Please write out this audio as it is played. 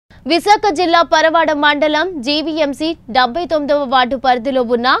విశాఖ జిల్లా పరవాడ మండలం GVMC 79వ ward పరిధిలో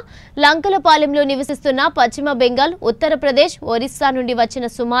ఉన్న లంకలపాలెంలో నివసిస్తున్న పశ్చిమ బెంగాల్, ఉత్తరప్రదేశ్, ఒరిస్సా నుండి వచ్చిన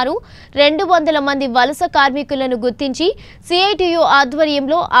సుమారు 200 మంది వలస కార్మికులను గుర్తించి సిఐటియు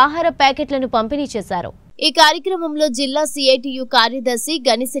ఆధ్వర్యంలో ఆహార ప్యాకెట్లను పంపిణీ చేశారు. ఈ కార్యక్రమంలో జిల్లా సిఐటియు కార్యదర్శి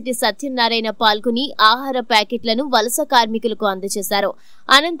గనిశెట్టి సత్యనారాయణ పాల్గొని ఆహార ప్యాకెట్లను వలస కార్మికులకు అందజేశారు.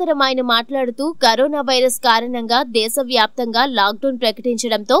 అనంతరం ఆయన మాట్లాడుతూ కరోనా వైరస్ కారణంగా దేశవ్యాప్తంగా లాక్డౌన్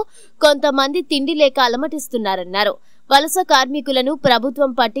ప్రకటించడంతో కొంతమంది తిండి లేక అలమటిస్తున్నారన్నారు. వలస కార్మికులను ప్రభుత్వం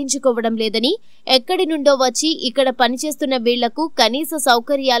పట్టించుకోవడం లేదని, ఎక్కడి నుండో వచ్చి ఇక్కడ పనిచేస్తున్న వీళ్లకు కనీస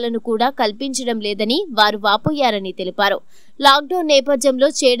సౌకర్యాలను కూడా కల్పించడం లేదని వారు వాపోయారని తెలిపారు. లాక్డౌన్ నేపథ్యంలో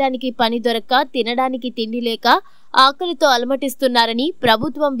చేయడానికి పని దొరక్క, తినడానికి తిండి లేక ఆకలితో అలమటిస్తున్నారని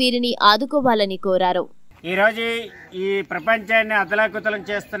ప్రభుత్వం వీరిని ఆదుకోవాలని కోరారు. ఈ రోజు ఈ ప్రపంచాన్ని అతలాకుతలం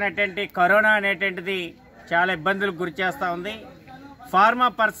చేస్తున్నటువంటి కరోనా అనేటువంటిది చాలా ఇబ్బందులకు గురి చేస్తూ ఉంది. ఫార్మా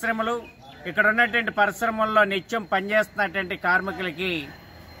పరిశ్రమలు, ఇక్కడ ఉన్నటువంటి పరిశ్రమల్లో నిత్యం పనిచేస్తున్నటువంటి కార్మికులకి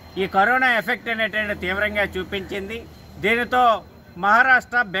ఈ కరోనా ఎఫెక్ట్ అనేటువంటి తీవ్రంగా చూపించింది. దీనితో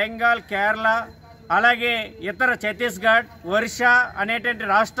మహారాష్ట్ర, బెంగాల్, కేరళ, అలాగే ఇతర ఛత్తీస్గఢ్, ఒరిస్సా అనేటువంటి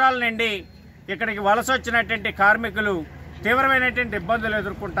రాష్ట్రాల నుండి ఇక్కడికి వలస వచ్చినటువంటి కార్మికులు తీవ్రమైనటువంటి ఇబ్బందులు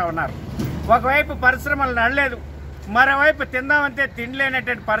ఎదుర్కొంటూ ఉన్నారు. ఒకవైపు పరిశ్రమలు నడలేదు, మరోవైపు తిందామంటే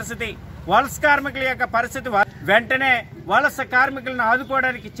తిండిలేనటువంటి పరిస్థితి. వలస కార్మికుల యొక్క పరిస్థితి వెంటనే వలస కార్మికులను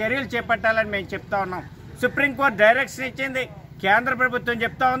ఆదుకోవడానికి చర్యలు చేపట్టాలని మేము చెప్తా ఉన్నాం. సుప్రీంకోర్టు డైరెక్షన్ ఇచ్చింది, కేంద్ర ప్రభుత్వం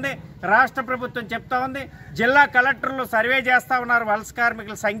చెప్తా ఉంది, రాష్ట్ర ప్రభుత్వం చెప్తా ఉంది. జిల్లా కలెక్టర్లు సర్వే చేస్తా ఉన్నారు వలస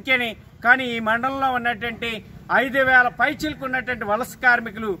కార్మికుల సంఖ్యని. కానీ ఈ మండలంలో ఉన్నటువంటి 5,000 పైచిలకు ఉన్నటువంటి వలస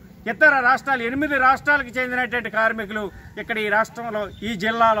కార్మికులు ఇతర రాష్ట్రాలు, 8 రాష్ట్రాలకు చెందినటువంటి కార్మికులు ఇక్కడ ఈ రాష్ట్రంలో, ఈ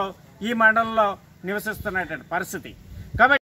జిల్లాలో, ఈ మండలంలో నివసిస్తున్నటువంటి పరిస్థితి.